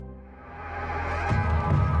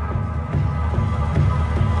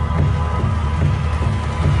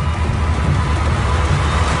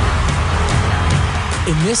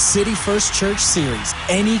this City First Church series,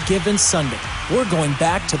 Any Given Sunday, we're going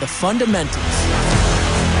back to the fundamentals.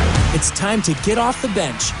 It's time to get off the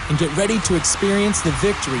bench and get ready to experience the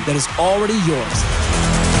victory that is already yours.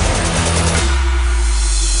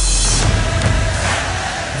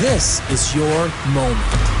 This is your moment.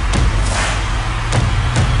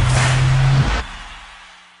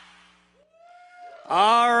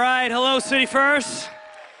 All right, hello City First.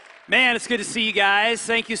 Man, it's good to see you guys.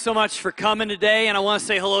 Thank you so much for coming today, and I want to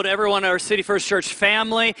say hello to everyone at our City First Church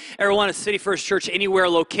family, everyone at City First Church Anywhere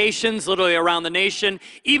locations, literally around the nation,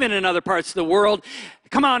 even in other parts of the world.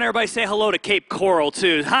 Come on, everybody, say hello to Cape Coral,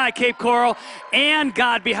 too. Hi, Cape Coral, and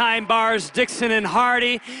God Behind Bars, Dixon and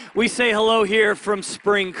Hardy. We say hello here from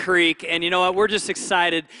Spring Creek, and you know what? We're just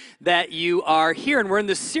excited that you are here, and we're in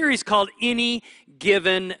this series called Any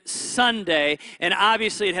Given Sunday, and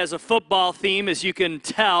obviously it has a football theme, as you can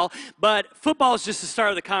tell, but football is just the start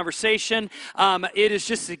of the conversation. It is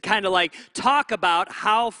just to kind of like talk about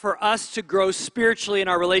how for us to grow spiritually in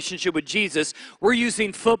our relationship with Jesus, we're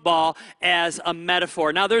using football as a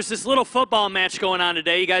metaphor. Now, there's this little football match going on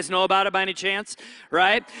today. You guys know about it by any chance?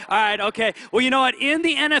 Right? All right, okay. Well, you know what? In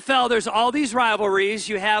the NFL, there's all these rivalries.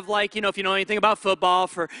 You have like, if you know anything about football,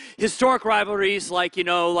 for historic rivalries, like,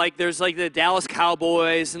 like there's like the Dallas Cowboys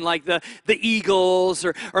and like the Eagles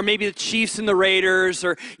or maybe the Chiefs and the Raiders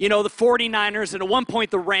or, the 49ers and at one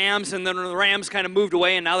point the Rams, and then the Rams kind of moved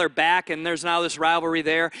away and now they're back and there's now this rivalry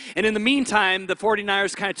there. And in the meantime, the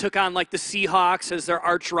 49ers kind of took on like the Seahawks as their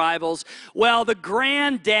arch rivals. Well, the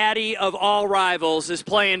granddaddy of all rivals is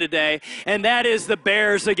playing today, and that is the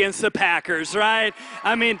Bears against the Packers, right?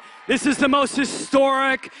 I mean, this is the most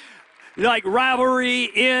historic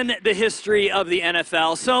rivalry in the history of the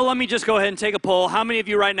NFL. So let me just go ahead and take a poll. How many of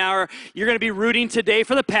you right now you're going to be rooting today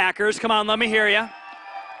for the Packers? Come on, let me hear you.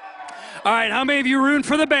 All right, how many of you rooting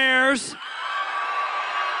for the Bears?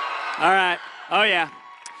 All right. Oh, yeah.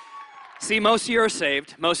 See, most of you are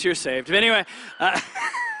saved. Most of you are saved. But anyway,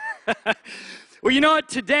 well, you know what?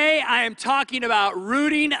 Today I am talking about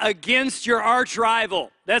rooting against your arch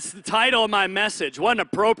rival. That's the title of my message. What an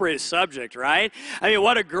appropriate subject, right? I mean,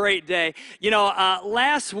 what a great day.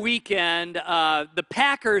 Last weekend, the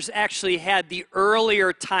Packers actually had the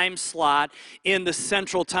earlier time slot in the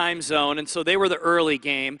Central Time Zone, and so they were the early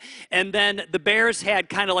game. And then the Bears had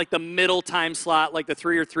kind of like the middle time slot, like the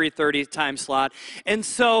 3 or 3:30 time slot. And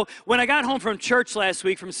so when I got home from church last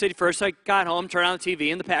week from City First, I got home, turned on the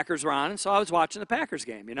TV, and the Packers were on, and so I was watching the Packers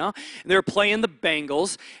game, And they were playing the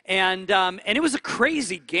Bengals, and it was a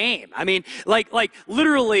crazy game. I mean, like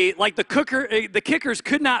literally, like the kickers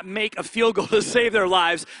could not make a field goal to save their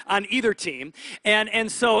lives on either team.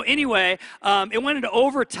 And so anyway, it went into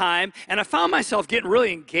overtime, and I found myself getting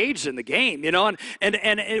really engaged in the game, and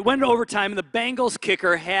it went into overtime, and the Bengals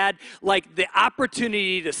kicker had like the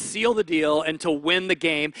opportunity to seal the deal and to win the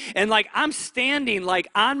game. And like I'm standing like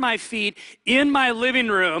on my feet in my living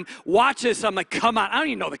room, watch this. I'm like, come on, I don't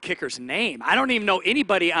even know the kicker's name. I don't even know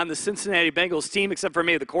anybody on the Cincinnati Bengals team except for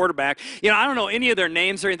maybe the quarterback. I don't know any of their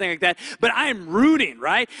names or anything like that, but I am rooting,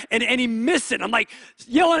 right? And he missed it. I'm like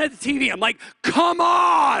yelling at the TV. I'm like, come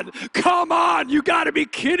on, you got to be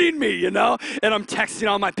kidding me, And I'm texting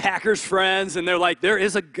all my Packers friends, and they're like, there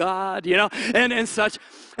is a God, and such.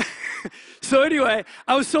 So anyway,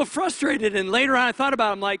 I was so frustrated, and later on I thought about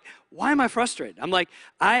it. I'm like, why am I frustrated? I'm like,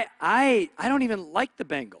 I don't even like the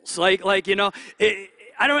Bengals.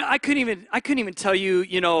 I couldn't even tell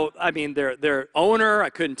you, I mean, their owner, I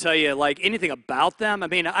couldn't tell you like anything about them. I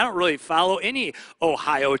mean, I don't really follow any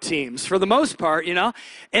Ohio teams for the most part,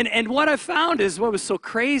 And what I found is what was so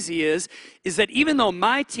crazy is that even though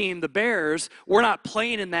my team, the Bears, were not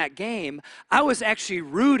playing in that game, I was actually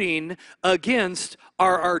rooting against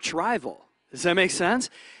our arch rival. Does that make sense?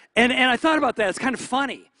 And I thought about that. It's kind of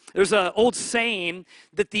funny. There's an old saying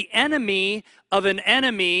that the enemy of an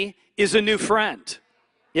enemy is a new friend.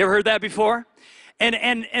 You ever heard that before? And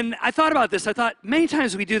I thought about this. I thought many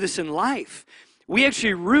times we do this in life. We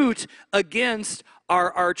actually root against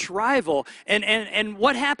our arch rival. And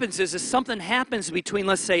what happens is something happens between,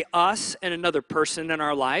 let's say, us and another person in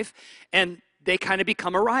our life, and they kind of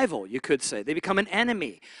become a rival, you could say. They become an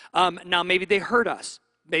enemy. Now, maybe they hurt us.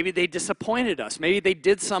 Maybe they disappointed us. Maybe they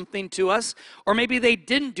did something to us, or maybe they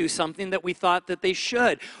didn't do something that we thought that they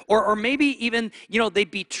should. Or maybe even, they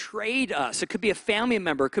betrayed us. It could be a family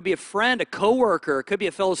member. It could be a friend, a coworker. It could be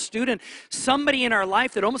a fellow student. Somebody in our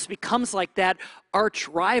life that almost becomes like that arch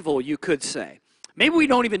rival, you could say. Maybe we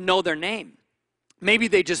don't even know their name. Maybe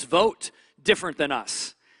they just vote different than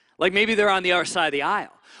us. Like maybe they're on the other side of the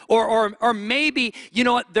aisle. Or maybe, you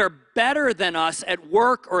know what, they're better than us at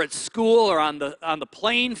work or at school or on the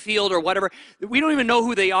playing field or whatever. We don't even know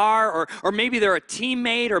who they are, or maybe they're a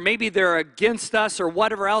teammate, or maybe they're against us or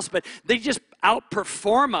whatever else, but they just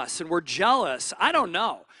outperform us and we're jealous. I don't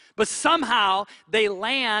know. But somehow they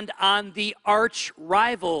land on the arch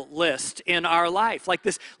rival list in our life, like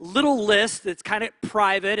this little list that's kind of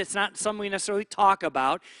private. It's not something we necessarily talk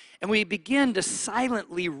about. And we begin to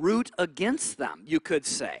silently root against them, you could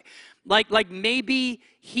say. Like maybe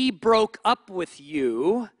he broke up with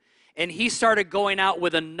you and he started going out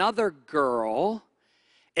with another girl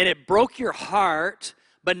and it broke your heart.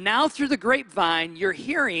 But now through the grapevine, you're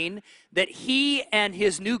hearing that he and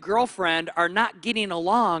his new girlfriend are not getting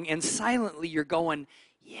along, and silently you're going,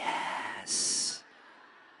 yes.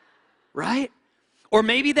 Right? Or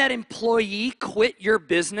maybe that employee quit your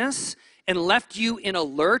business and left you in a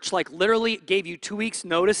lurch, like literally gave you 2 weeks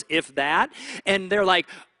notice, if that, and they're like,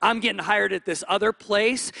 I'm getting hired at this other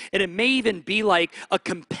place, and it may even be like a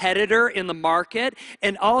competitor in the market,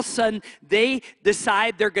 and all of a sudden they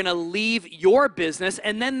decide they're gonna leave your business,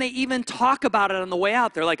 and then they even talk about it on the way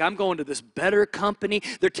out. They're like, I'm going to this better company.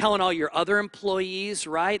 They're telling all your other employees,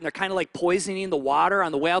 right? And they're kind of like poisoning the water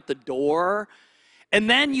on the way out the door. And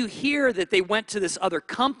then you hear that they went to this other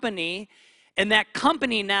company, and that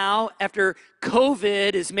company now, after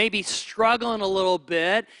COVID, is maybe struggling a little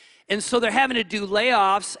bit. And so they're having to do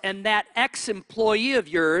layoffs, and that ex-employee of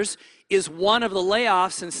yours is one of the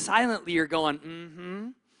layoffs, and silently you're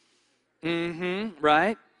going,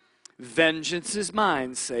 right? Vengeance is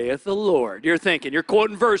mine, saith the Lord. You're thinking, you're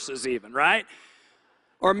quoting verses even, right?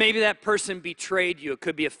 Or maybe that person betrayed you. It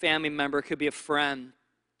could be a family member, it could be a friend.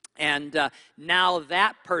 And now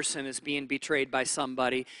that person is being betrayed by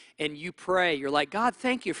somebody, and you pray. You're like, God,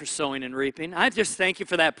 thank you for sowing and reaping. I just thank you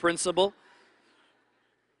for that principle.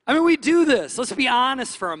 I mean, we do this. Let's be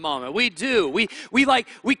honest for a moment. We do. We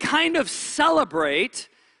kind of celebrate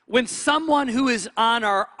when someone who is on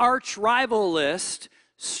our arch rival list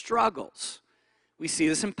struggles. We see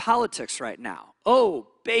this in politics right now. Oh,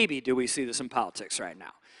 baby, do we see this in politics right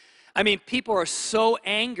now. I mean, people are so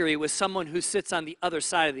angry with someone who sits on the other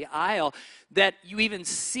side of the aisle that you even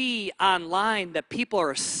see online that people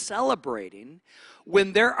are celebrating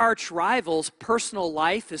when their arch rival's personal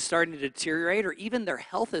life is starting to deteriorate, or even their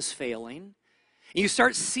health is failing. And you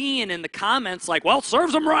start seeing in the comments like, well,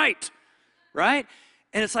 serves them right?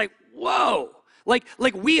 And it's like, whoa, like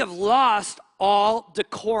we have lost all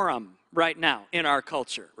decorum right now in our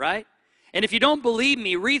culture, right? And if you don't believe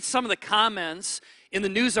me, read some of the comments in the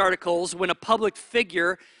news articles when a public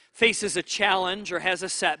figure faces a challenge or has a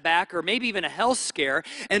setback or maybe even a health scare,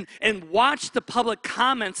 and watch the public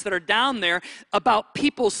comments that are down there about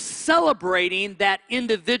people celebrating that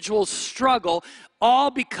individual's struggle,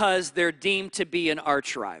 all because they're deemed to be an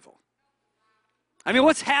arch rival. I mean,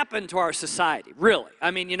 what's happened to our society, really?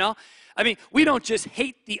 I mean, we don't just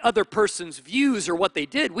hate the other person's views or what they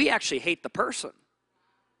did, we actually hate the person.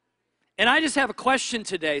 And I just have a question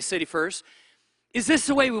today, City First. Is this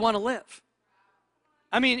the way we want to live?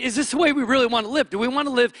 I mean, is this the way we really want to live? Do we want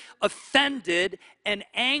to live offended and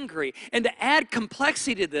angry? And to add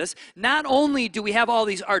complexity to this, not only do we have all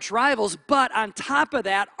these arch rivals, but on top of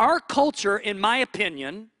that, our culture, in my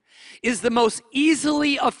opinion, is the most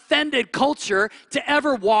easily offended culture to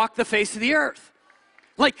ever walk the face of the earth.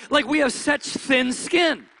 Like we have such thin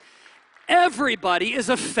skin. Everybody is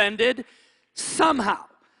offended somehow.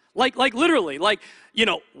 Like literally,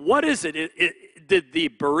 what is it? Did the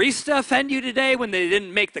barista offend you today when they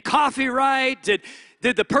didn't make the coffee right? Did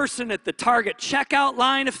the person at the Target checkout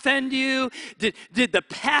line offend you? Did the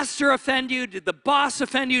pastor offend you? Did the boss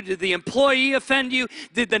offend you? Did the employee offend you?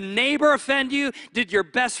 Did the neighbor offend you? Did your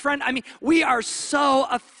best friend? I mean, we are so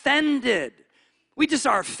offended. We just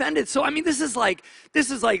are offended. So, I mean, this is like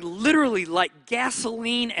literally like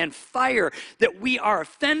gasoline and fire, that we are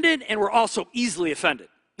offended and we're also easily offended.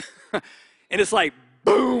 And it's like,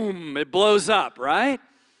 boom, it blows up, right?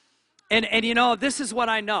 And this is what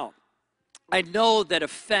I know. I know that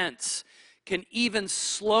offense can even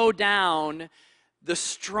slow down the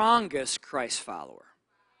strongest Christ follower.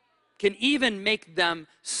 Can even make them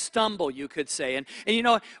stumble, you could say. And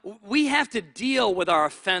we have to deal with our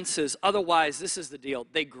offenses. Otherwise, this is the deal.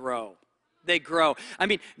 They grow. They grow. I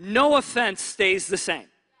mean, no offense stays the same.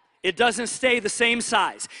 It doesn't stay the same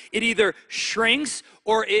size. It either shrinks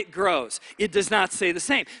or it grows. It does not stay the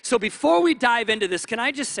same. So before we dive into this, can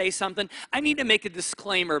I just say something? I need to make a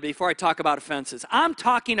disclaimer before I talk about offenses. I'm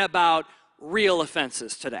talking about real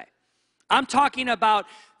offenses today. I'm talking about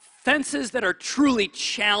offenses that are truly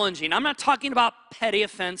challenging. I'm not talking about petty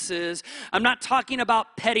offenses. I'm not talking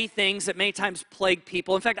about petty things that many times plague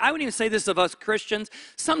people. In fact, I would even say this of us Christians.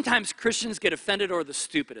 Sometimes Christians get offended over the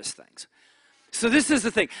stupidest things. So this is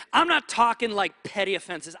the thing. I'm not talking like petty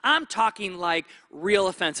offenses. I'm talking like real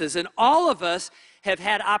offenses. And all of us have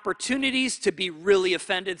had opportunities to be really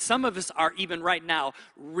offended. Some of us are even right now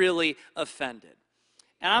really offended.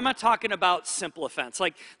 And I'm not talking about simple offense.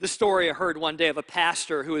 Like the story I heard one day of a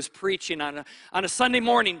pastor who was preaching on a Sunday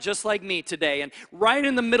morning just like me today. And right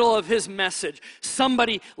in the middle of his message,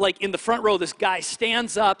 somebody like in the front row, this guy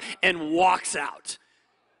stands up and walks out.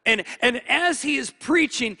 And as he is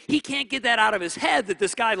preaching, he can't get that out of his head that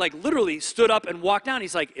this guy like literally stood up and walked down.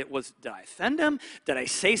 He's like, did I offend him? Did I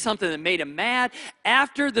say something that made him mad?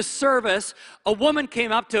 After the service, a woman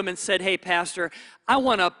came up to him and said, hey, pastor, I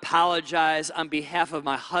want to apologize on behalf of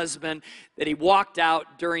my husband that he walked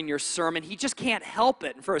out during your sermon. He just can't help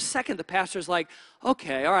it. And for a second, the pastor's like,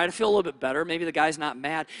 okay, all right, I feel a little bit better. Maybe the guy's not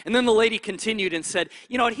mad. And then the lady continued and said,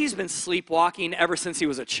 you know what, he's been sleepwalking ever since he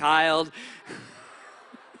was a child.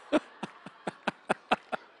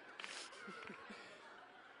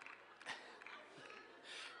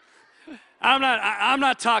 I'm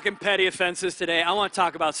not talking petty offenses today. I want to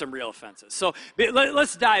talk about some real offenses. So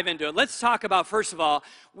let's dive into it. Let's talk about, first of all,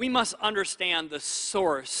 we must understand the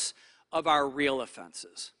source of our real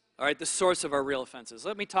offenses. All right, the source of our real offenses.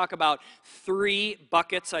 Let me talk about three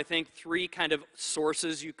buckets, I think, three kind of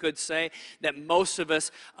sources, you could say, that most of us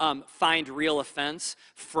find real offense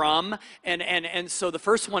from. And so the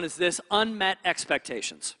first one is this: unmet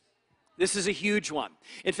expectations. This is a huge one.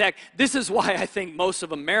 In fact, this is why I think most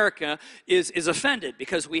of America is offended,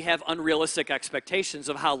 because we have unrealistic expectations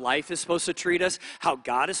of how life is supposed to treat us, how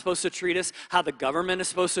God is supposed to treat us, how the government is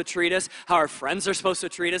supposed to treat us, how our friends are supposed to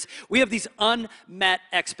treat us. We have these unmet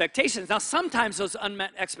expectations. Now, sometimes those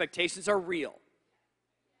unmet expectations are real.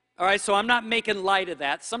 All right, so I'm not making light of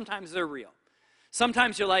that. Sometimes they're real.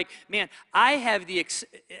 Sometimes you're like, man, I have the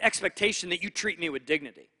expectation that you treat me with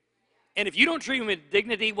dignity. And if you don't treat me with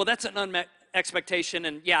dignity, well, that's an unmet expectation,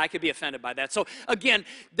 and yeah, I could be offended by that. So again,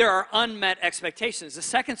 there are unmet expectations. The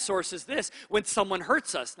second source is this: when someone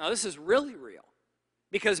hurts us. Now, this is really real,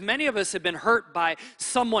 because many of us have been hurt by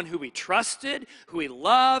someone who we trusted, who we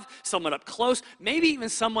love, someone up close, maybe even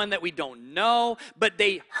someone that we don't know, but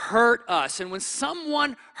they hurt us. And when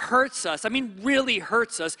someone hurts us, I mean really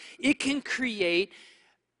hurts us, it can create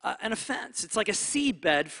an offense. It's like a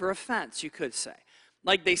seedbed for offense, you could say.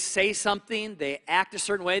 Like they say something, they act a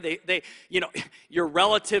certain way, they your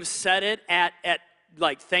relatives said it at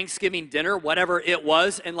like Thanksgiving dinner, whatever it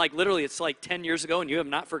was, and like literally it's like 10 years ago and you have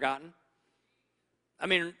not forgotten. I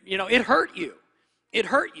mean, it hurt you. It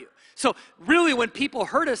hurt you. So really when people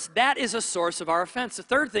hurt us, that is a source of our offense. The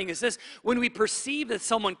third thing is this: when we perceive that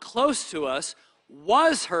someone close to us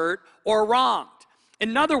was hurt or wronged.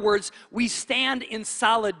 In other words, we stand in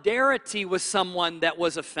solidarity with someone that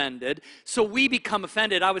was offended, so we become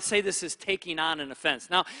offended. I would say this is taking on an offense.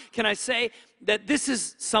 Now, can I say that this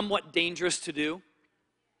is somewhat dangerous to do?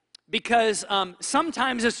 Because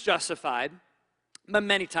sometimes it's justified, but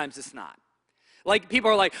many times it's not. Like people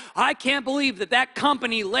are like, I can't believe that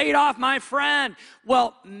company laid off my friend.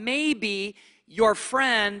 Well, maybe your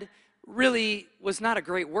friend really was not a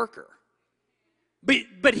great worker.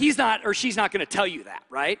 But he's not or she's not going to tell you that,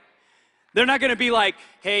 right? They're not going to be like,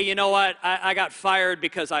 hey, you know what? I got fired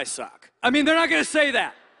because I suck. I mean, they're not going to say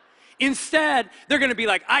that. Instead, they're going to be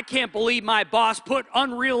like, I can't believe my boss put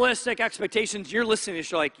unrealistic expectations. You're listening to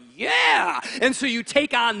this, you're like, yeah. And so you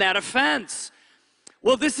take on that offense.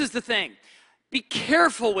 Well, this is the thing. Be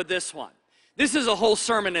careful with this one. This is a whole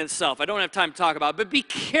sermon in itself. I don't have time to talk about it, but be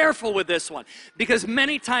careful with this one, because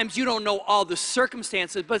many times you don't know all the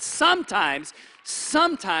circumstances, but sometimes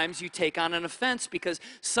you take on an offense because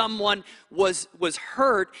someone was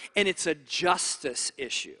hurt and it's a justice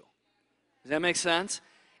issue. Does that make sense?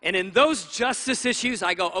 And in those justice issues,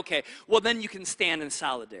 I go, okay, well then you can stand in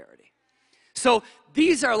solidarity. So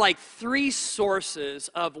these are like three sources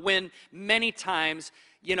of when many times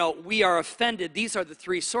we are offended. These are the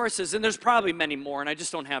three sources, and there's probably many more, and I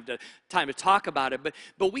just don't have the time to talk about it,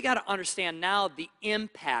 but we got to understand now the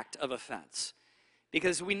impact of offense,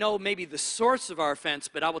 because we know maybe the source of our offense,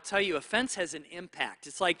 but I will tell you, offense has an impact.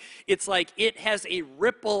 It's like it has a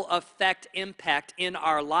ripple effect impact in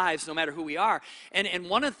our lives, no matter who we are. And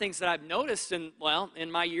one of the things that I've noticed in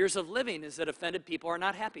my years of living is that offended people are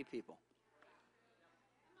not happy people.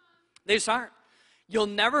 They just aren't. You'll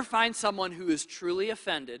never find someone who is truly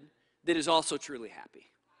offended that is also truly happy.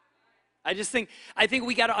 I think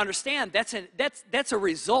we got to understand that's a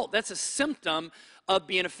result, that's a symptom of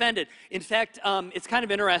being offended. In fact, it's kind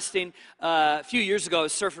of interesting. A few years ago, I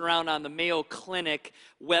was surfing around on the Mayo Clinic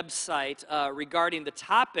website regarding the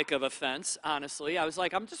topic of offense, honestly. I was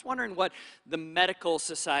like, I'm just wondering what the medical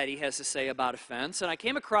society has to say about offense. And I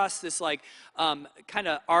came across this kind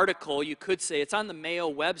of article, you could say. It's on the Mayo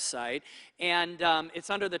website, and it's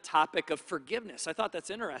under the topic of forgiveness. I thought that's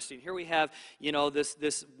interesting. Here we have,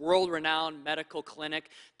 this world-renowned medical clinic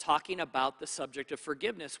talking about the subject of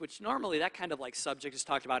forgiveness, which normally that kind of subject is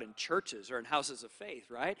talked about in churches or in houses of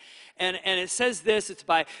faith, right? And it says this, it's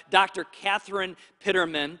by Dr. Catherine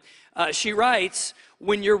Pitterman. She writes,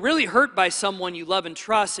 when you're really hurt by someone you love and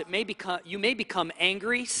trust, you may become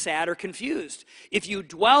angry, sad, or confused. If you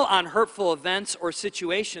dwell on hurtful events or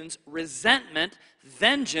situations, resentment,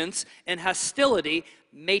 vengeance, and hostility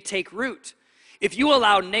may take root. If you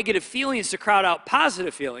allow negative feelings to crowd out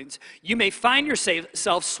positive feelings, you may find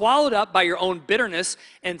yourself swallowed up by your own bitterness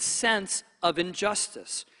and sense of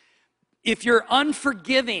injustice. If you're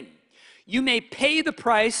unforgiving, you may pay the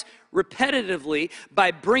price repetitively by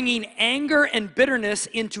bringing anger and bitterness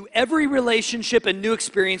into every relationship and new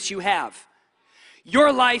experience you have.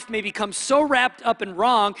 Your life may become so wrapped up in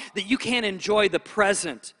wrong that you can't enjoy the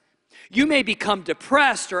present. You may become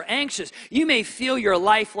depressed or anxious. You may feel your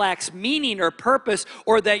life lacks meaning or purpose,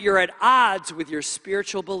 or that you're at odds with your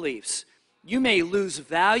spiritual beliefs. You may lose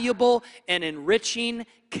valuable and enriching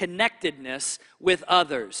connectedness with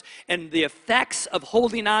others. And the effects of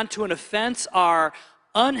holding on to an offense are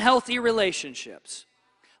unhealthy relationships,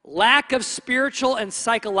 lack of spiritual and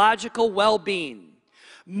psychological well-being,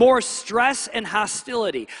 more stress and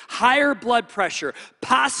hostility, higher blood pressure,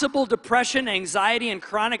 possible depression, anxiety, and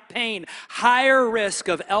chronic pain, higher risk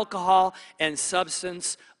of alcohol and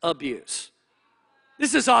substance abuse.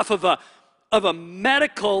 This is off of a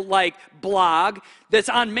medical blog that's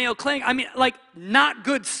on Mayo Clinic. I mean, not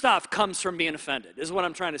good stuff comes from being offended, is what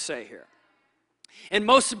I'm trying to say here. And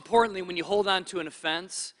most importantly, when you hold on to an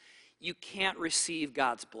offense, you can't receive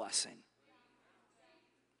God's blessing.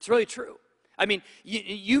 It's really true. I mean,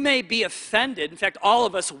 you may be offended. In fact, all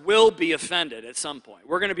of us will be offended at some point.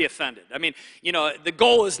 We're going to be offended. I mean, the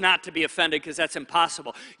goal is not to be offended because that's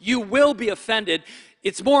impossible. You will be offended.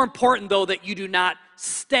 It's more important, though, that you do not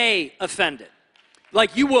stay offended.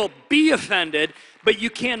 You will be offended, but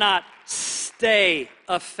you cannot stay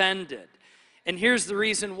offended. And here's the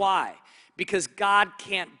reason why. Because God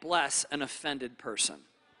can't bless an offended person.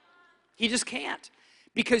 He just can't.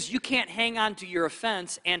 Because you can't hang on to your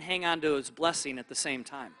offense and hang on to his blessing at the same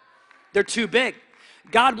time. They're too big.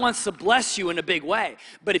 God wants to bless you in a big way,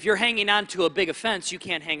 but if you're hanging on to a big offense, you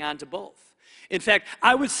can't hang on to both. In fact,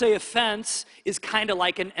 I would say offense is kind of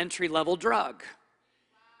like an entry-level drug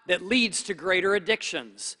that leads to greater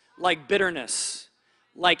addictions, like bitterness,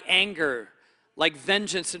 like anger, like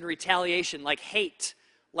vengeance and retaliation, like hate,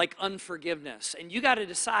 like unforgiveness. And you got to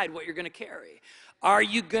decide what you're going to carry. Are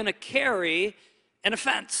you going to carry an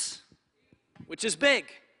offense, which is big?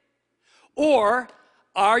 Or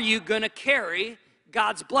are you going to carry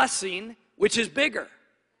God's blessing, which is bigger?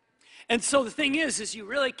 And so the thing is you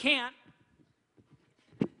really can't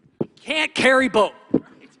carry both.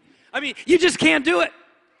 I mean, you just can't do it.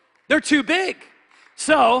 They're too big.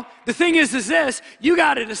 So the thing is this, you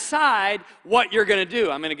got to decide what you're going to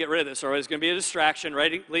do. I'm going to get rid of this, or it's going to be a distraction.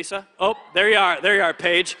 Ready, Lisa? Oh, there you are,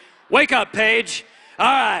 Paige. Wake up, Paige. All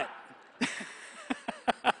right.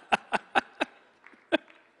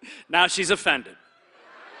 Now she's offended.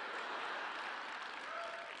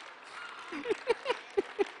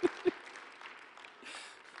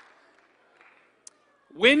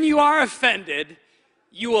 When you are offended,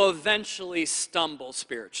 you will eventually stumble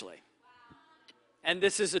spiritually. And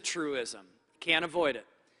this is a truism. Can't avoid it.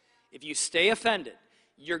 If you stay offended,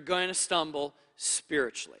 you're going to stumble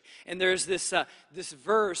spiritually. And there's this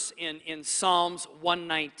verse in Psalms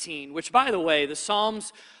 119, which, by the way, the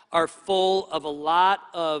Psalms are full of a lot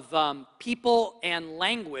of people and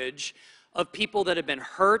language of people that have been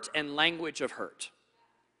hurt and language of hurt.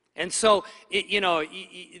 And so,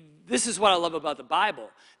 this is what I love about the Bible.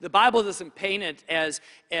 The Bible doesn't paint it as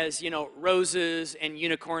roses and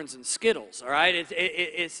unicorns and Skittles, all right?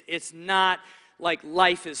 It's not like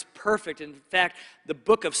life is perfect. In fact, the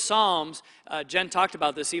book of Psalms, Jen talked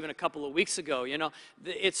about this even a couple of weeks ago,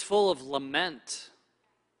 it's full of lament.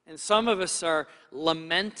 And some of us are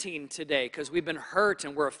lamenting today because we've been hurt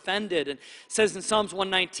and we're offended. And it says in Psalms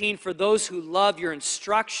 119, for those who love your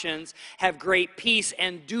instructions have great peace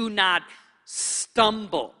and do not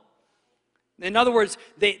stumble. In other words,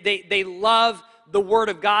 they love the Word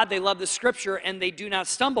of God, they love the Scripture, and they do not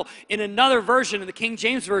stumble. In another version, in the King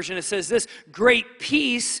James Version, it says this, great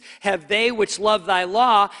peace have they which love thy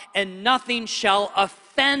law, and nothing shall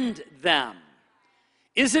offend them.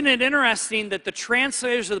 Isn't it interesting that the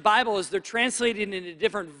translators of the Bible, as they're translated into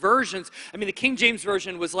different versions, I mean, the King James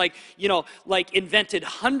Version was like invented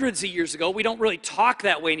hundreds of years ago. We don't really talk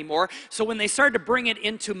that way anymore. So when they started to bring it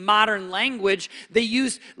into modern language, they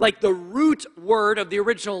used like the root word of the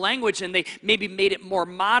original language, and they maybe made it more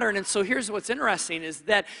modern. And so here's what's interesting is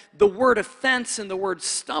that the word offense and the word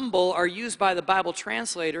stumble are used by the Bible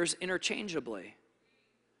translators interchangeably.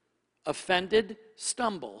 Offended,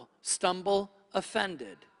 stumble, stumble,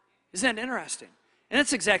 offended. Isn't that interesting? And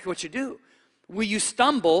that's exactly what you do. You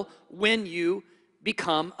stumble when you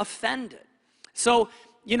become offended. So,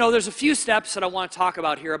 there's a few steps that I want to talk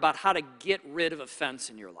about here about how to get rid of offense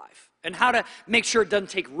in your life and how to make sure it doesn't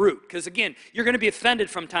take root. Because again, you're going to be offended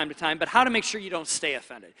from time to time, but how to make sure you don't stay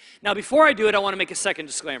offended. Now, before I do it, I want to make a second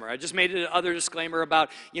disclaimer. I just made another disclaimer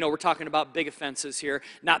about, we're talking about big offenses here,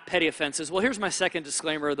 not petty offenses. Well, here's my second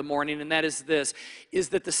disclaimer of the morning, and that is this, is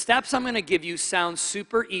that the steps I'm going to give you sound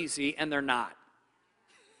super easy, and they're not.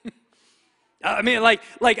 I mean,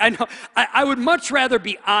 I know, I would much rather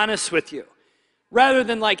be honest with you rather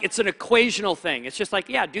than like it's an equational thing. It's just like,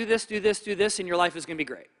 yeah, do this, and your life is going to be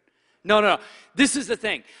great. No. This is the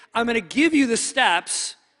thing. I'm going to give you the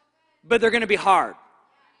steps, but they're going to be hard.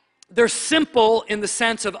 They're simple in the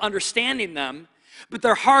sense of understanding them, but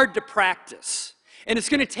they're hard to practice. And it's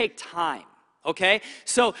going to take time, okay?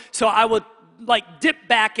 So I would dip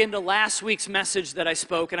back into last week's message that I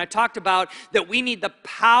spoke, and I talked about that we need the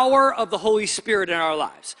power of the Holy Spirit in our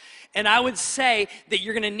lives. And I would say that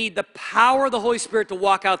you're going to need the power of the Holy Spirit to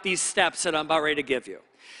walk out these steps that I'm about ready to give you.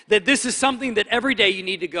 That this is something that every day you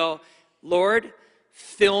need to go, Lord,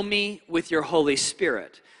 fill me with your Holy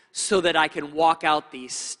Spirit so that I can walk out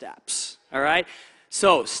these steps, all right?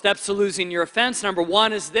 So, steps to losing your offense. Number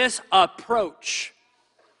one is this, approach.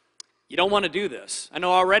 You don't want to do this. I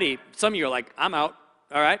know already some of you are like, I'm out,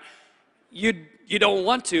 all right? You don't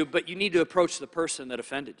want to, but you need to approach the person that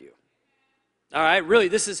offended you. All right, really,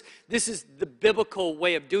 this is the biblical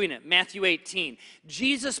way of doing it. Matthew 18.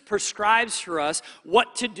 Jesus prescribes for us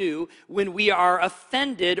what to do when we are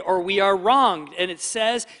offended or we are wronged. And it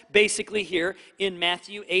says, basically here in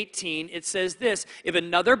Matthew 18, it says this, if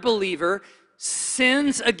another believer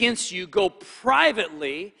sins against you, go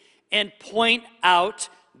privately and point out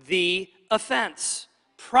the offense.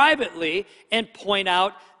 Privately and point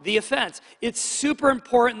out the offense. It's super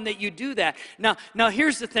important that you do that. Now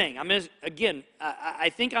here's the thing. I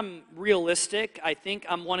think I'm realistic. I think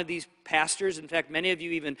I'm one of these pastors. In fact, many of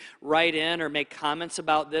you even write in or make comments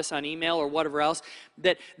about this on email or whatever else,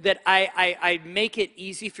 that I make it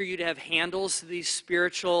easy for you to have handles to these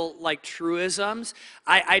spiritual truisms.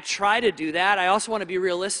 I try to do that. I also want to be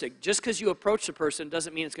realistic. Just because you approach the person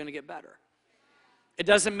doesn't mean it's going to get better. It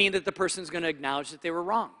doesn't mean that the person's going to acknowledge that they were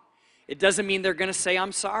wrong. It doesn't mean they're going to say,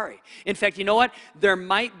 I'm sorry. In fact, you know what? There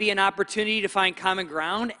might be an opportunity to find common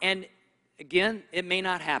ground, and again, it may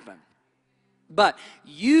not happen. But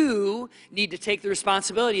you need to take the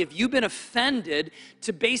responsibility, if you've been offended,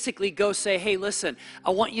 to basically go say, hey, listen, I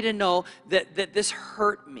want you to know that this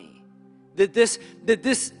hurt me, that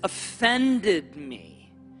this offended me.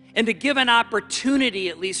 And to give an opportunity,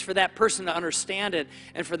 at least, for that person to understand it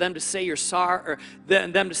and for them to say you're sorry, or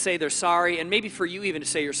them to say they're sorry, and maybe for you even to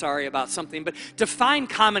say you're sorry about something, but to find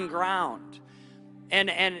common ground. And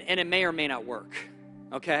it may or may not work,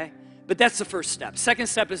 okay? But that's the first step. Second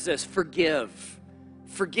step is this, forgive.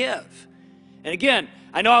 Forgive. And again,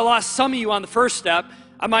 I know I lost some of you on the first step.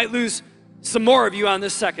 I might lose some more of you on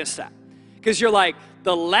this second step. Because you're like,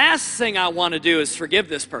 the last thing I want to do is forgive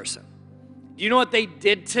this person. Do you know what they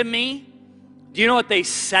did to me? Do you know what they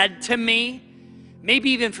said to me?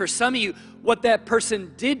 Maybe even for some of you, what that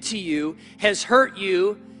person did to you has hurt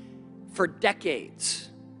you for decades.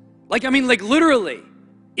 Literally,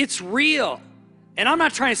 it's real. And I'm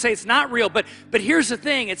not trying to say it's not real, but here's the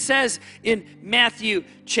thing. It says in Matthew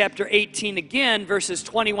chapter 18 again, verses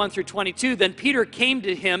 21 through 22, then Peter came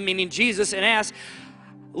to him, meaning Jesus, and asked,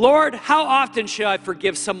 Lord, how often should I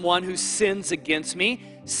forgive someone who sins against me?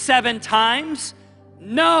 7 times?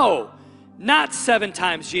 No, not 7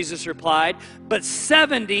 times, Jesus replied, but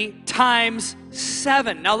 70 times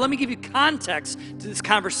 7. Now, let me give you context to this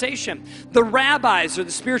conversation. The rabbis, or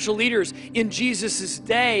the spiritual leaders in Jesus'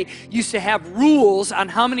 day, used to have rules on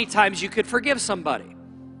how many times you could forgive somebody.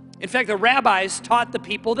 In fact, the rabbis taught the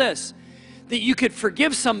people this, that you could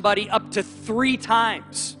forgive somebody up to 3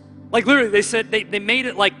 times. Literally, they said, they made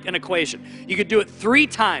it like an equation. You could do it 3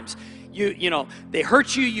 times. they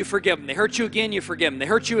hurt you, you forgive them. They hurt you again, you forgive them. They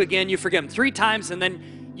hurt you again, you forgive them 3 times, and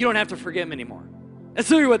then you don't have to forgive them anymore. That's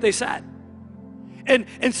literally what they said.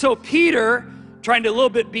 And so Peter, trying to a little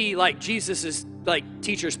bit be like Jesus' like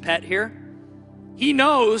teacher's pet here, he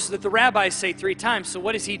knows that the rabbis say 3 times, so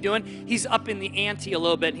what is he doing? He's upping the ante a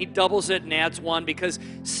little bit, and he doubles it and adds 1, because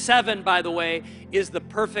 7, by the way, is the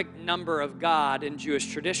perfect number of God in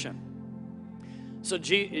Jewish tradition. So,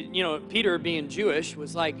 Peter, being Jewish,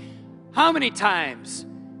 was like, how many times?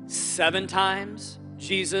 7 times,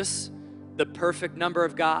 Jesus, the perfect number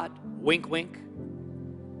of God, wink, wink.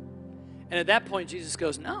 And at that point, Jesus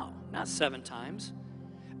goes, no, not 7 times,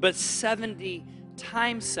 but 70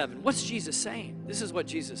 times 7. What's Jesus saying? This is what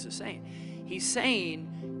Jesus is saying. He's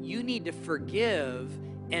saying you need to forgive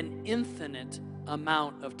an infinite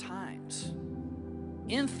amount of times.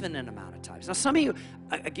 Infinite amount of times. Now, some of you,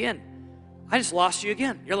 again, I just lost you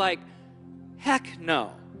again. You're like, heck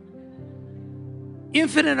no.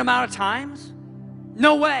 Infinite amount of times?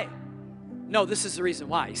 No way. No, this is the reason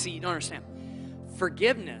why. You see, you don't understand.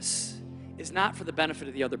 Forgiveness is not for the benefit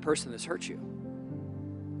of the other person that's hurt you.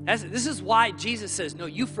 This is why Jesus says, no,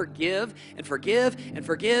 you forgive and forgive and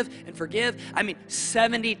forgive and forgive. I mean,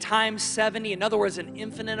 70 times 70. In other words, an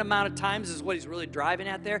infinite amount of times is what he's really driving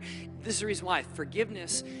at there. This is the reason why.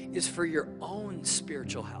 Forgiveness is for your own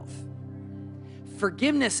spiritual health.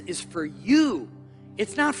 Forgiveness is for you.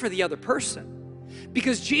 It's not for the other person.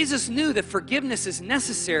 Because Jesus knew that forgiveness is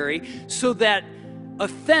necessary so that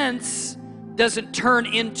offense doesn't turn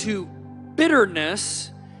into bitterness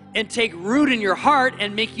and take root in your heart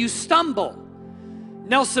and make you stumble.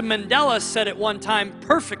 Nelson Mandela said it one time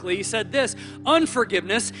perfectly. He said this,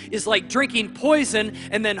 unforgiveness is like drinking poison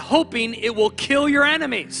and then hoping it will kill your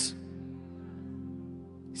enemies.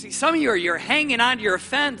 See, some of you you're hanging on to your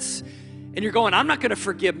offense and you're going, I'm not going to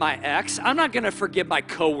forgive my ex. I'm not going to forgive my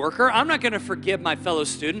coworker. I'm not going to forgive my fellow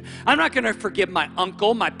student. I'm not going to forgive my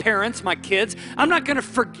uncle, my parents, my kids. I'm not going to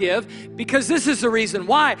forgive because this is the reason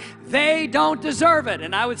why. They don't deserve it.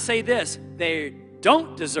 And I would say this, they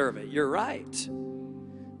don't deserve it. You're right.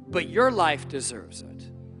 But your life deserves it.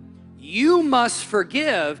 You must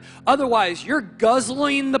forgive. Otherwise, you're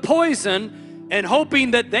guzzling the poison and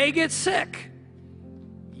hoping that they get sick.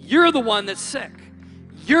 You're the one that's sick.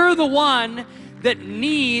 You're the one that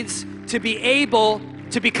needs to be able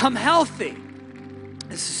to become healthy.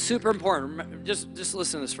 This is super important. Just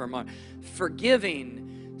listen to this for a moment.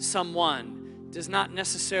 Forgiving someone does not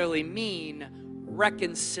necessarily mean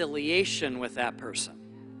reconciliation with that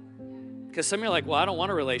person. Because some of you are like, well, I don't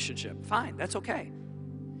want a relationship. Fine, that's okay.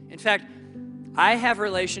 In fact, I have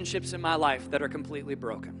relationships in my life that are completely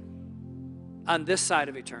broken on this side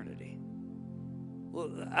of eternity.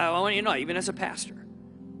 Well, I want you to know, even as a pastor,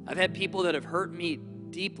 I've had people that have hurt me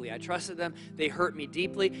deeply. I trusted them. They hurt me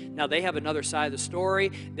deeply. Now they have another side of the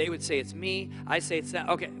story. They would say it's me. I say it's that.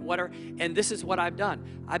 Okay, whatever. And this is what I've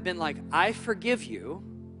done. I've been like, I forgive you,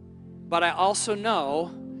 but I also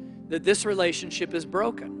know that this relationship is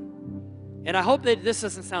broken. And I hope that this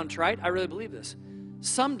doesn't sound trite. I really believe this.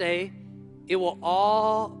 Someday, it will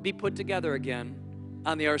all be put together again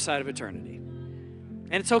on the other side of eternity.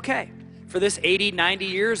 And it's okay. For this 80, 90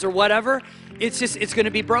 years or whatever, it's going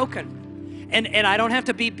to be broken. And I don't have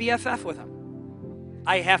to be BFF with them.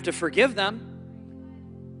 I have to forgive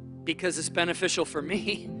them because it's beneficial for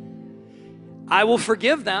me. I will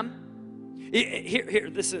forgive them. Here,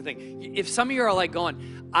 this is the thing. If some of you are like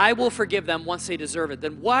going, I will forgive them once they deserve it,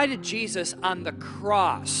 then why did Jesus on the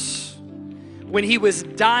cross, when he was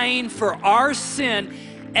dying for our sin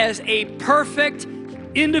as a perfect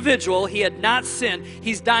individual, he had not sinned,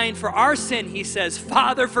 he's dying for our sin, he says,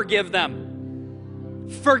 Father, forgive them.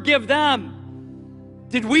 Forgive them.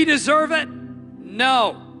 Did we deserve it?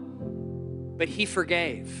 No. But he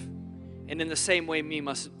forgave. And in the same way,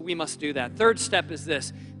 we must do that. Third step is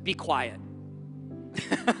this, be quiet.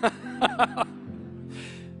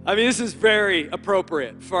 I mean, this is very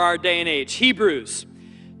appropriate for our day and age. Hebrews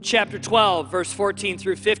chapter 12, verse 14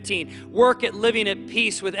 through 15. Work at living at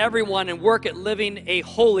peace with everyone and work at living a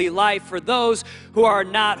holy life. For those who are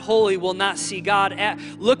not holy will not see God.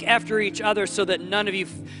 Look after each other so that none of you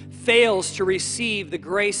fails to receive the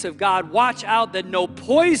grace of God. Watch out that no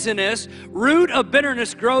poisonous root of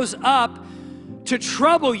bitterness grows up to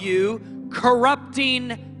trouble you,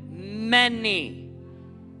 corrupting many.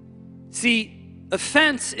 See,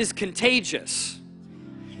 offense is contagious.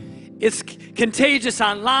 It's contagious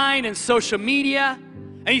online and social media.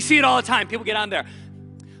 And you see it all the time. People get on there.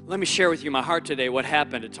 Let me share with you my heart today, what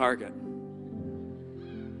happened at Target.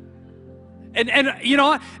 And you know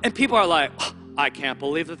what? And people are like, oh, I can't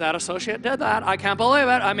believe that associate did that. I can't believe it.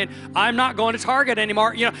 I mean, I'm not going to Target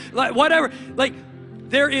anymore. You know, like whatever. Like,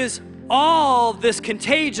 there is all this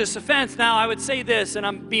contagious offense. Now, I would say this, and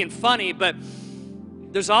I'm being funny, but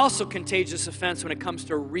there's also contagious offense when it comes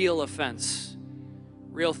to real offense,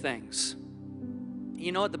 real things.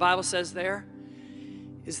 You know what the Bible says there?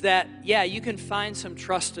 Is that, yeah, you can find some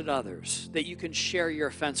trusted others that you can share your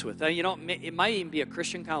offense with. You know, it might even be a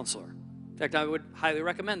Christian counselor. In fact, I would highly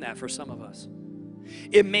recommend that for some of us.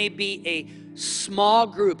 It may be a small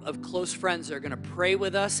group of close friends that are going to pray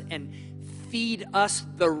with us and feed us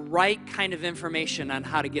the right kind of information on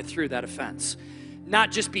how to get through that offense.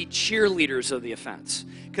 Not just be cheerleaders of the offense.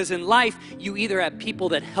 Because in life, you either have people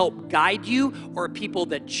that help guide you or people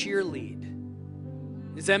that cheerlead.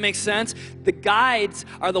 Does that make sense? The guides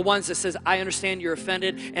are the ones that says, I understand you're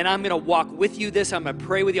offended, and I'm going to walk with you this. I'm going to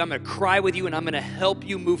pray with you. I'm going to cry with you, and I'm going to help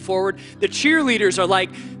you move forward. The cheerleaders are like,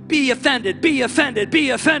 be offended, be offended, be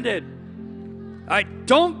offended. All right,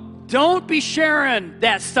 don't be sharing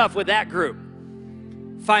that stuff with that group.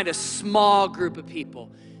 Find a small group of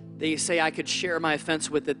people that you say I could share my offense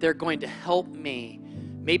with, that they're going to help me.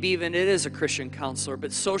 Maybe even it is a Christian counselor,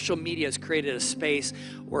 but social media has created a space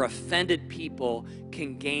where offended people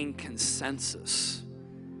can gain consensus.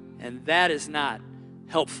 And that is not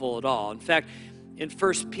helpful at all. In fact, in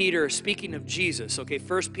 1 Peter, speaking of Jesus, 1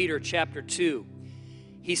 Peter chapter 2,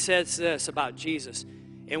 he says this about Jesus.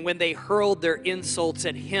 And when they hurled their insults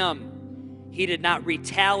at him, he did not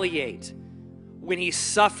retaliate. When he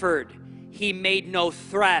suffered, he made no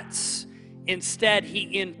threats. Instead,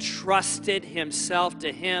 he entrusted himself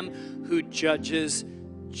to him who judges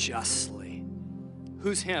justly.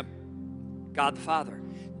 Who's him? God the Father.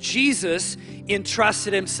 Jesus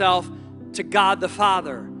entrusted himself to God the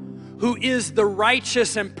Father, who is the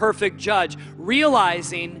righteous and perfect judge,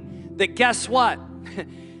 realizing that guess what?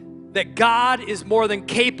 That God is more than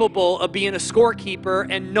capable of being a scorekeeper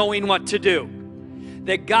and knowing what to do.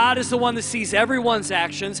 That God is the one that sees everyone's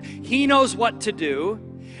actions. He knows what to do.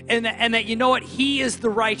 And that, you know what? He is the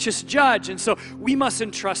righteous judge. And so we must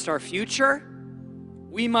entrust our future.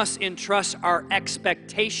 We must entrust our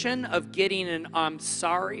expectation of getting an I'm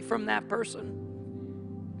sorry from that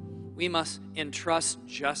person. We must entrust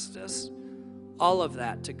justice, all of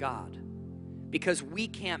that to God. Because we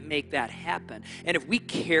can't make that happen. And if we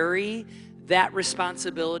carry that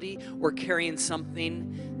responsibility, we're carrying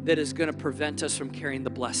something that is going to prevent us from carrying the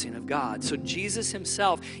blessing of God. So Jesus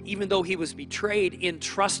himself, even though he was betrayed,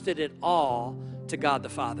 entrusted it all to God the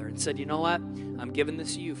Father and said, you know what? I'm giving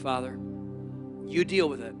this to you, Father. You deal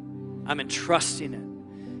with it. I'm entrusting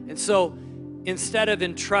it. And so instead of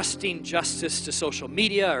entrusting justice to social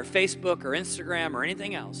media or Facebook or Instagram or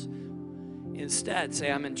anything else, instead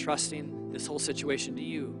say, I'm entrusting this whole situation to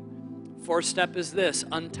you. Fourth step is this: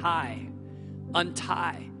 untie.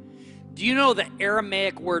 Untie. Do you know the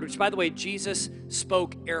Aramaic word, which by the way, Jesus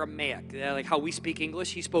spoke Aramaic, like how we speak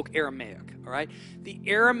English, he spoke Aramaic, all right? The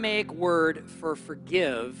Aramaic word for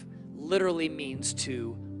forgive literally means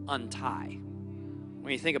to untie.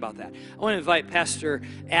 When you think about that. I want to invite Pastor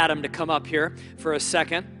Adam to come up here for a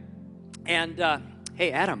second. And,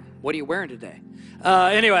 hey, Adam, what are you wearing today?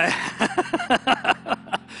 Anyway.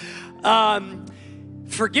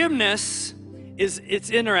 Forgiveness it's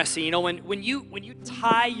interesting. You know, when you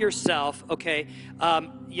tie yourself, okay,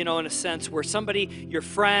 you know, in a sense where somebody, your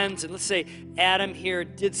friends, and let's say Adam here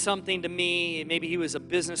did something to me, maybe he was a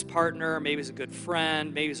business partner, maybe he's a good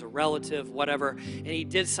friend, maybe he's a relative, whatever, and he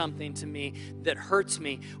did something to me that hurts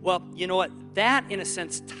me. Well, you know what? That, in a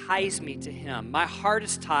sense, ties me to him. My heart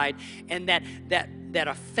is tied, and that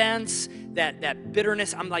offense, that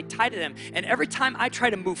bitterness, I'm like tied to them. And every time I try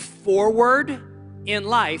to move forward in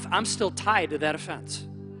life, I'm still tied to that offense.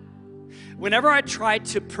 Whenever I try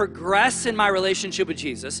to progress in my relationship with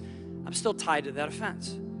Jesus, I'm still tied to that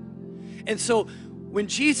offense. And so when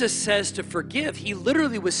Jesus says to forgive, he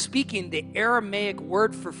literally was speaking the Aramaic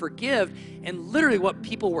word for forgive, and literally what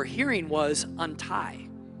people were hearing was untie.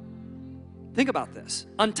 Think about this,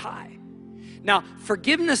 untie. Now,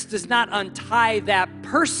 forgiveness does not untie that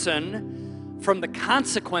person from the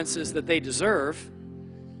consequences that they deserve.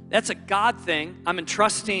 That's a God thing. I'm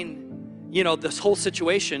entrusting, you know, this whole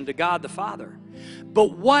situation to God the Father.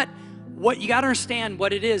 But what you got to understand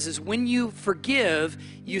what it is when you forgive,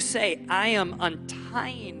 you say, I am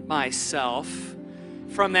untying myself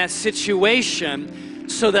from that situation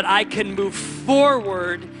so that I can move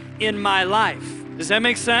forward in my life. Does that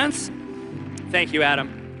make sense? Thank you,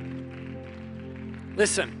 Adam.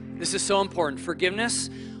 Listen, this is so important. Forgiveness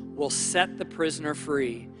will set the prisoner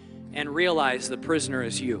free and realize the prisoner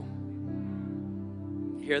is you.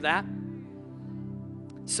 Hear that?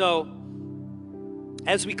 So,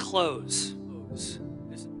 as we close,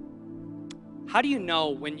 how do you know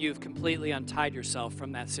when you've completely untied yourself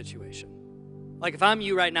from that situation? Like if I'm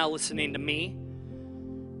you right now listening to me,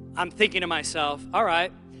 I'm thinking to myself, all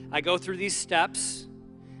right, I go through these steps.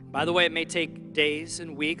 By the way, it may take days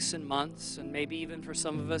and weeks and months, and maybe even for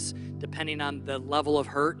some of us, depending on the level of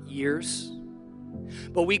hurt, years.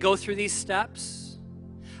 But we go through these steps.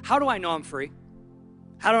 How do I know I'm free?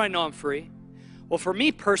 How do I know I'm free? Well, for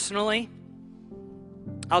me personally,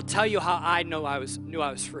 I'll tell you how I knew I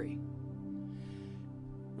was free.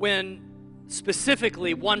 When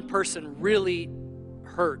specifically one person really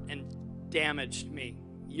hurt and damaged me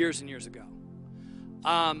years and years ago.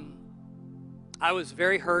 I was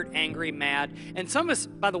very hurt, angry, mad. And some of us,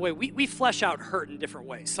 by the way, we flesh out hurt in different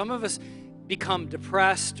ways. Some of us become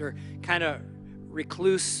depressed or kind of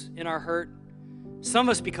recluse in our hurt. Some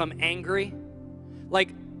of us become angry. Like,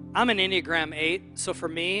 I'm an Enneagram 8, so for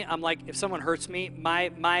me, I'm like, if someone hurts me,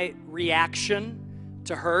 my reaction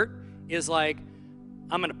to hurt is like,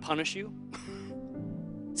 I'm going to punish you.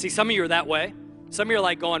 See, some of you are that way. Some of you are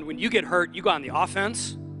like going, when you get hurt, you go on the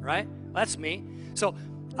offense, right? Well, that's me. So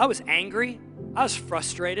I was angry. I was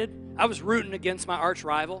frustrated. I was rooting against my arch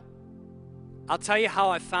rival. I'll tell you how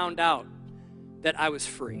I found out that I was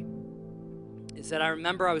free. Is that I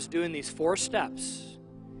remember I was doing these 4 steps,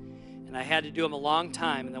 and I had to do them a long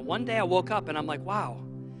time. And then one day I woke up and I'm like, wow,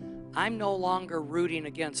 I'm no longer rooting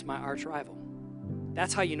against my arch rival.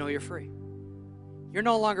 That's how you know you're free. You're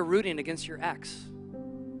no longer rooting against your ex.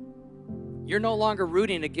 You're no longer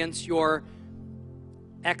rooting against your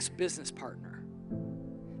ex-business partner,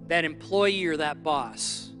 that employee or that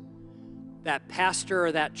boss, that pastor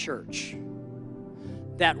or that church,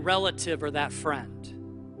 that relative or that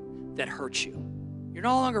friend that hurt you. You're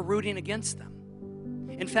no longer rooting against them.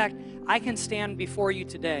 In fact, I can stand before you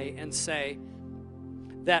today and say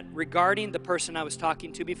that regarding the person I was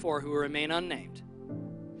talking to before who will remain unnamed,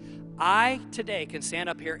 I today can stand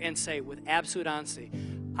up here and say with absolute honesty,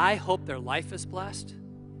 I hope their life is blessed.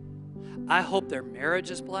 I hope their marriage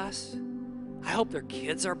is blessed. I hope their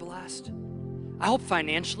kids are blessed. I hope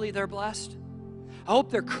financially they're blessed. I hope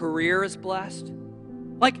their career is blessed.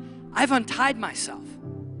 Like, I've untied myself.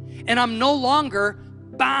 And I'm no longer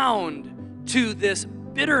bound to this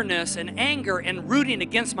bitterness and anger and rooting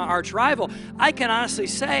against my arch rival. I can honestly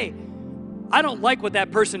say, I don't like what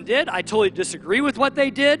that person did. I totally disagree with what they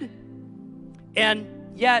did.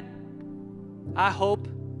 And yet, I hope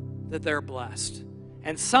that they're blessed.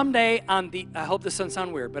 And someday, I hope this doesn't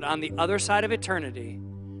sound weird, but on the other side of eternity,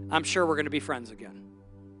 I'm sure we're going to be friends again.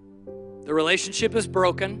 The relationship is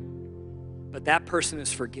broken, but that person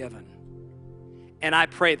is forgiven. And I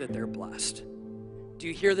pray that they're blessed. Do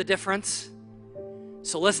you hear the difference?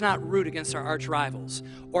 So let's not root against our arch rivals.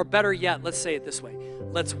 Or better yet, let's say it this way.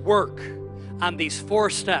 Let's work on these 4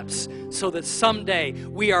 steps so that someday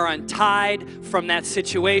we are untied from that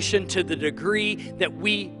situation to the degree that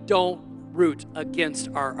we don't root against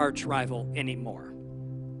our arch rival anymore.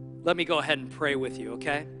 Let me go ahead and pray with you,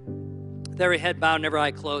 okay? With every head bowed and every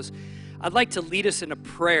eye closed, I'd like to lead us in a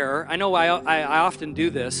prayer. I know I often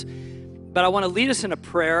do this, but I want to lead us in a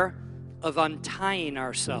prayer of untying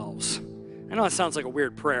ourselves. I know it sounds like a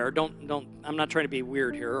weird prayer. I'm not trying to be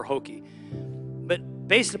weird here or hokey. But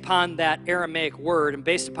based upon that Aramaic word and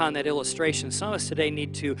based upon that illustration, some of us today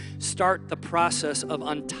need to start the process of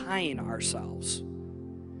untying ourselves.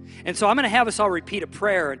 And so I'm going to have us all repeat a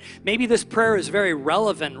prayer. And maybe this prayer is very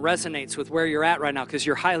relevant and resonates with where you're at right now because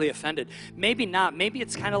you're highly offended. Maybe not. Maybe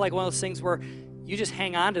it's kind of like one of those things where you just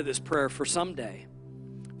hang on to this prayer for someday.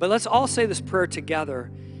 But let's all say this prayer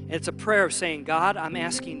together. And it's a prayer of saying, God, I'm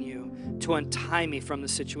asking you to untie me from the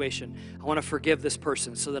situation. I want to forgive this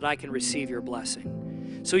person so that I can receive your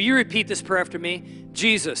blessing. So you repeat this prayer after me.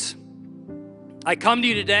 Jesus, I come to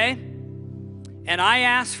you today and I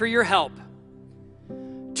ask for your help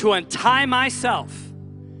to untie myself,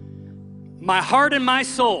 my heart and my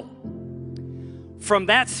soul from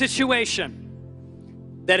that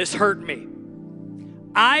situation that has hurt me.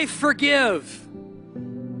 I forgive.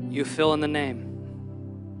 You fill in the name.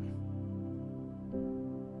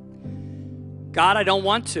 God, I don't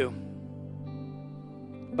want to,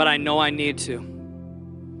 but I know I need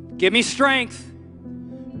to. Give me strength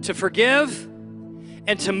to forgive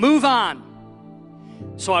and to move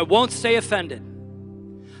on so I won't stay offended.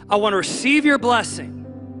 I want to receive your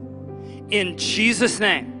blessing in Jesus'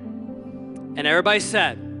 name. And everybody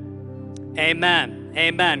said, amen.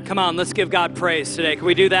 Amen. Come on, let's give God praise today. Can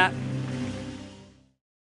we do that?